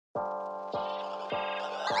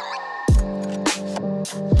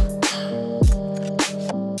What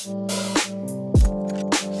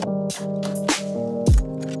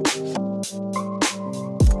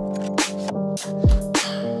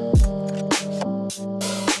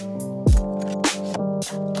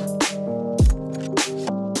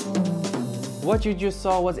you just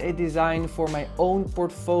saw was a design for my own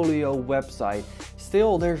portfolio website.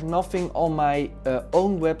 Still, there's nothing on my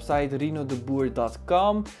own website,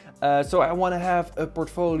 rinodeboer.com. So I want to have a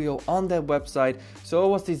portfolio on that website. So I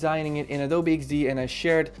was designing it in Adobe XD and I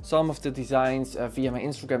shared some of the designs via my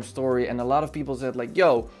Instagram story, and a lot of people said like,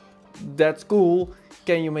 yo, that's cool,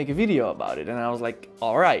 can you make a video about it? And I was like,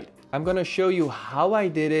 all right. I'm gonna show you how I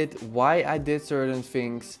did it, why I did certain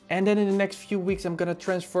things, and then in the next few weeks I'm gonna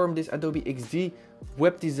transform this Adobe XD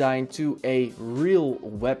web design to a real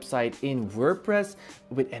website in WordPress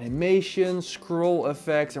with animation, scroll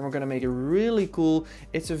effects, and we're gonna make it really cool.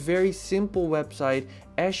 It's a very simple website.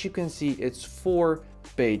 As you can see, it's 4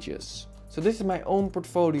 pages. So this is my own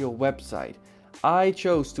portfolio website. I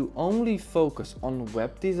chose to only focus on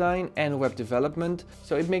web design and web development,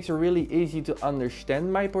 so it makes it really easy to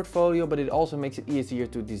understand my portfolio, but it also makes it easier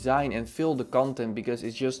to design and fill the content because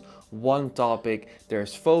it's just one topic,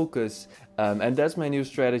 there's focus, and that's my new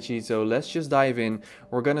strategy. So let's just dive in.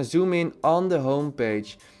 We're gonna zoom in on the home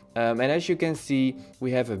page, and as you can see, we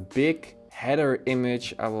have a big header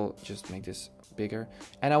image. I will just make this bigger,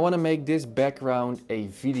 and I want to make this background a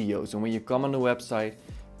video. So when you come on the website,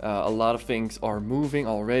 a lot of things are moving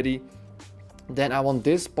already. Then I want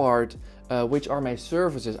this part, which are my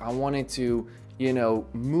services. I want it to, you know,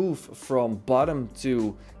 move from bottom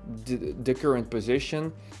to the current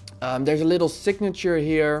position. There's a little signature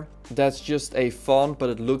here. That's just a font, but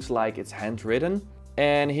it looks like it's handwritten.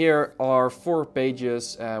 And here are 4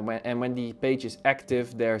 pages. When the page is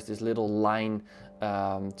active, there's this little line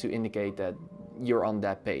to indicate that you're on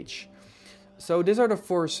that page. So these are the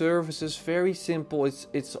 4 services, very simple.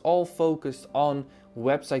 It's all focused on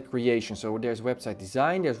website creation. So there's website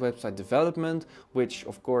design, there's website development, which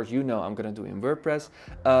of course you know I'm gonna do in WordPress.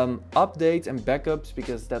 Updates and backups,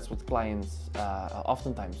 because that's what clients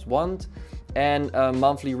oftentimes want. And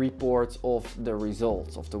monthly reports of the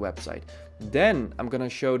results of the website. Then I'm gonna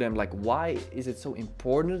show them like why is it so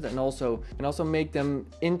important, and also make them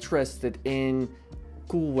interested in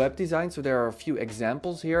cool web design. So there are a few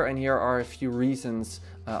examples here, and here are a few reasons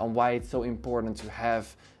on why it's so important to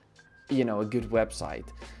have, you know, a good website.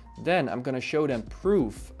 Then I'm gonna show them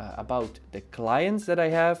proof about the clients that I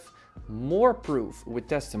have, more proof with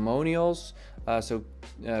testimonials.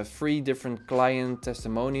 3 different client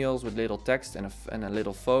testimonials with little text and a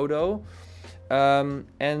little photo.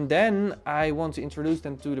 And then I want to introduce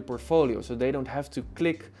them to the portfolio, so they don't have to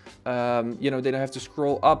click, they don't have to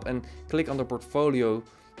scroll up and click on the portfolio.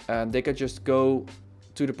 They could just go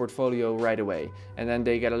to the portfolio right away. And then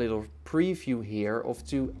they get a little preview here of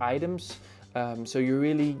 2 items. So you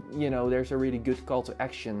really, there's a really good call to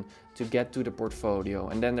action to get to the portfolio.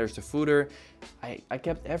 And then there's the footer. I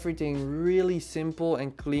kept everything really simple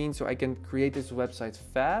and clean so I can create this website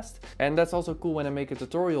fast. And that's also cool when I make a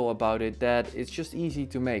tutorial about it, that it's just easy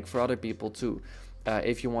to make for other people too,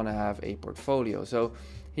 if you want to have a portfolio. So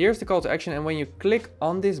here's the call to action. And when you click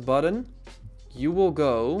on this button, you will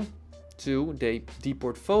go to the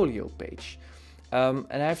portfolio page.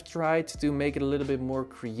 And I've tried to make it a little bit more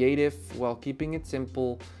creative while keeping it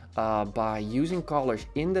simple by using colors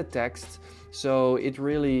in the text. So it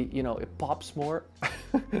really, it pops more,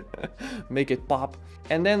 make it pop.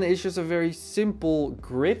 And then it's just a very simple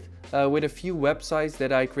grid with a few websites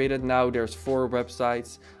that I created. Now there's 4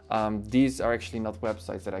 websites. These are actually not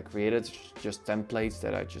websites that I created, just templates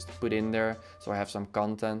that I just put in there. So I have some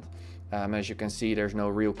content. As you can see, there's no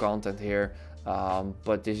real content here.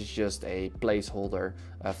 But this is just a placeholder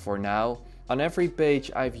for now. On every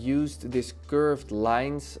page I've used these curved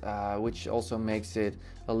lines, which also makes it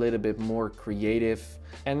a little bit more creative.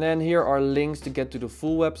 And then here are links to get to the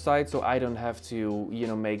full website, so I don't have to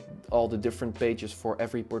make all the different pages for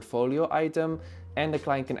every portfolio item, and the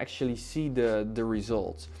client can actually see the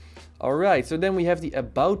results. Alright, so then we have the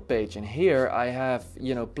about page, and here I have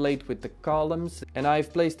played with the columns, and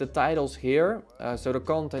I've placed the titles here, so the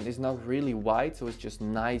content is not really wide, so it's just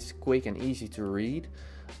nice, quick and easy to read.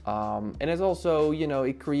 And it's also,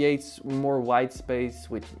 it creates more white space,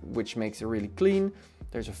 which makes it really clean.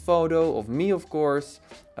 There's a photo of me, of course.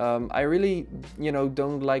 I really,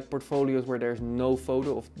 don't like portfolios where there's no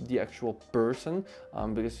photo of the actual person,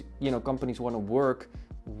 because, companies want to work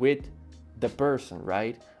with the person,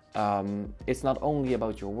 right? It's not only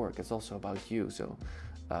about your work, it's also about you. So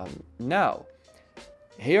now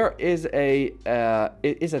here is a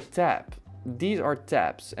tab these are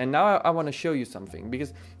tabs. And now I want to show you something,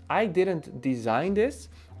 because I didn't design this.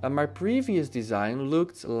 My previous design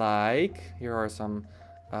looked like, here are some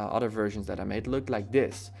other versions that I made, looked like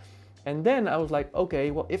this. And then I was like, okay,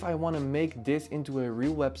 well, if I want to make this into a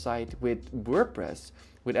real website with WordPress,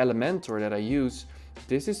 with Elementor that I use,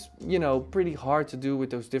 this is, you know, pretty hard to do with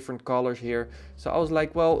those different colors here. So I was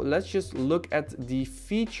like, well, let's just look at the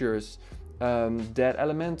features that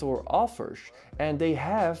Elementor offers. And they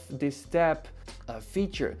have this tab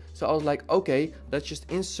feature. So I was like, okay, let's just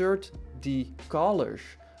insert the colors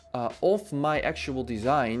of my actual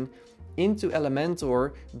design into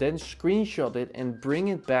Elementor, then screenshot it and bring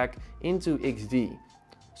it back into XD.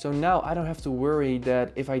 So now I don't have to worry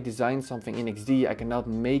that if I design something in XD, I cannot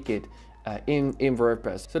make it in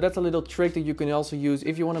WordPress. So that's a little trick that you can also use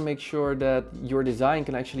if you want to make sure that your design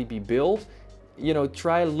can actually be built. You know,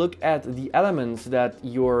 try look at the elements that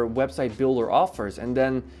your website builder offers and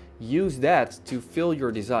then use that to fill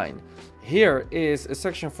your design. Here is a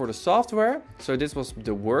section for the software. So this was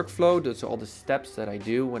the workflow. Those are all the steps that I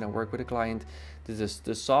do when I work with a client. This is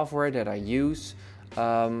the software that I use.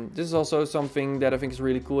 This is also something that I think is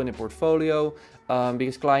really cool in a portfolio,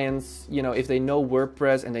 because clients, you know, if they know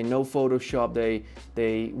WordPress and they know Photoshop,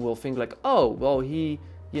 they will think like, oh, well, he,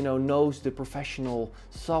 you know, knows the professional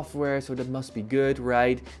software, so that must be good,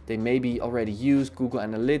 right? They maybe already use Google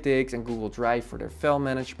Analytics and Google Drive for their file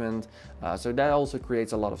management. So that also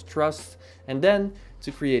creates a lot of trust. And then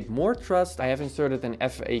to create more trust, I have inserted an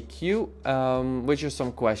FAQ, which is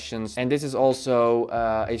some questions. And this is also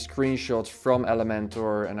a screenshot from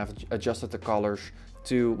Elementor, and I've adjusted the colors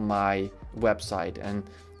to my website. And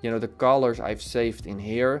you know, the colors I've saved in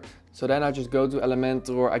here. So then I just go to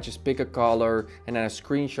Elementor, I just pick a color, and then I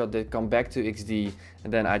screenshot it, come back to XD,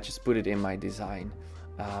 and then I just put it in my design.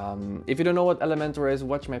 If you don't know what Elementor is,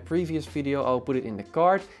 watch my previous video, I'll put it in the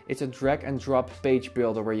card. It's a drag and drop page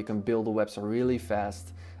builder where you can build a website really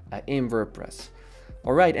fast in WordPress.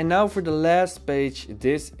 Alright, and now for the last page,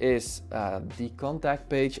 this is the contact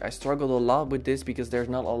page. I struggled a lot with this because there's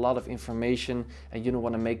not a lot of information and you don't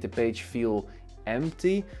want to make the page feel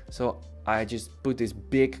empty. So I just put this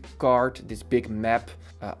big card, this big map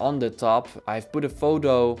on the top. I've put a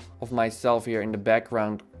photo of myself here in the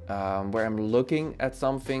background where I'm looking at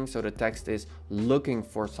something. So the text is looking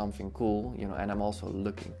for something cool, you know, and I'm also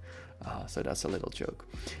looking. So that's a little joke.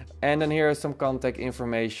 And then here is some contact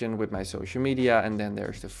information with my social media, and then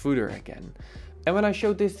there's the footer again. And when I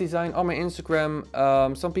showed this design on my Instagram,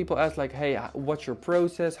 some people asked like, hey, what's your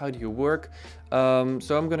process? How do you work?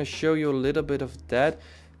 So I'm gonna show you a little bit of that.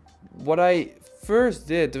 What I first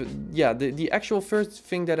did, the actual first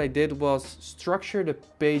thing that I did was structure the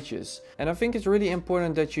pages. And I think it's really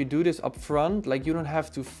important that you do this up front. Like, you don't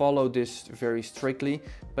have to follow this very strictly,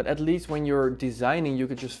 but at least when you're designing, you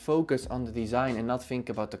could just focus on the design and not think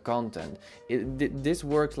about the content. This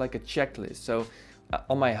works like a checklist. So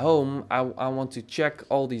on my home, I want to check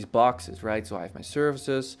all these boxes, right? So I have my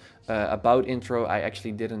services, about intro, I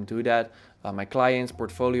actually didn't do that. My clients,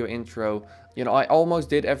 portfolio intro, you know, I almost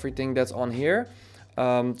did everything that's on here.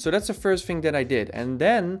 So that's the first thing that I did. And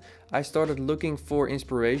then I started looking for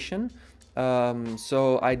inspiration.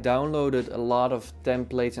 So I downloaded a lot of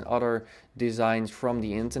templates and other designs from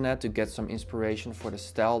the internet to get some inspiration for the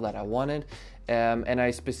style that I wanted. And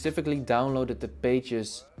I specifically downloaded the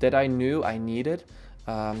pages that I knew I needed.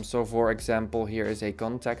 So for example, here is a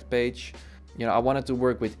contact page. You know, I wanted to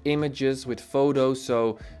work with images, with photos.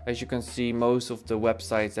 So as you can see, most of the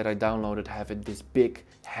websites that I downloaded have this big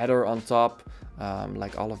header on top,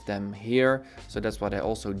 like all of them here. So that's what I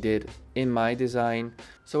also did in my design.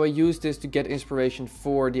 So I used this to get inspiration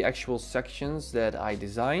for the actual sections that I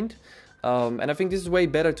designed. And I think this is way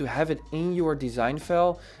better to have it in your design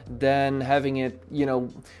file than having it, you know,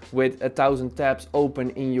 with 1,000 tabs open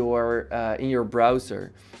in your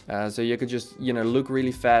browser. So you could just, you know, look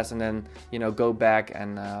really fast and then, you know, go back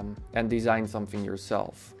and design something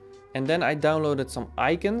yourself. And then I downloaded some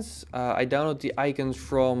icons. I downloaded the icons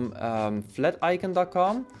from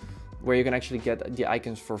flaticon.com, where you can actually get the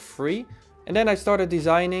icons for free. And then I started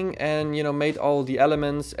designing and, you know, made all the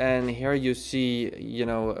elements. And here you see, you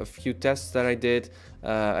know, a few tests that I did.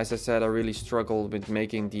 As I said, I really struggled with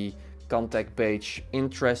making the contact page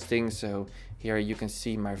interesting. So here you can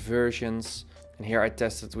see my versions. And here I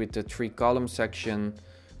tested with the 3-column section.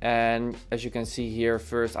 And as you can see here,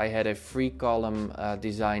 first I had a 3-column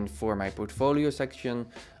design for my portfolio section.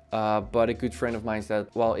 But a good friend of mine said,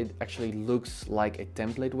 well, it actually looks like a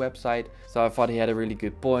template website. So I thought he had a really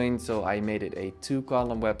good point. So I made it a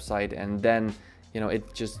 2-column website, and then, you know,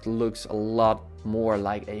 it just looks a lot more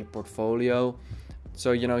like a portfolio.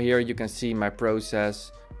 So, you know, here you can see my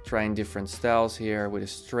process. trying different styles here with a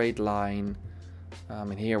straight line,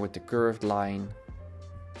 and here with the curved line.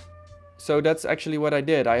 So that's actually what I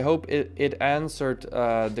did. I hope it answered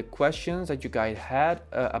the questions that you guys had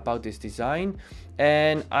about this design.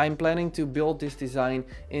 And I'm planning to build this design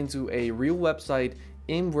into a real website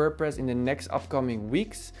in WordPress in the next upcoming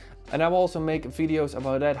weeks. And I will also make videos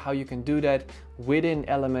about that, how you can do that within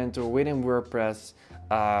Elementor, within WordPress.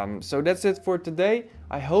 So that's it for today.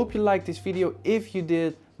 I hope you liked this video. If you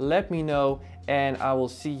did, let me know, and I will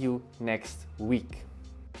see you next week.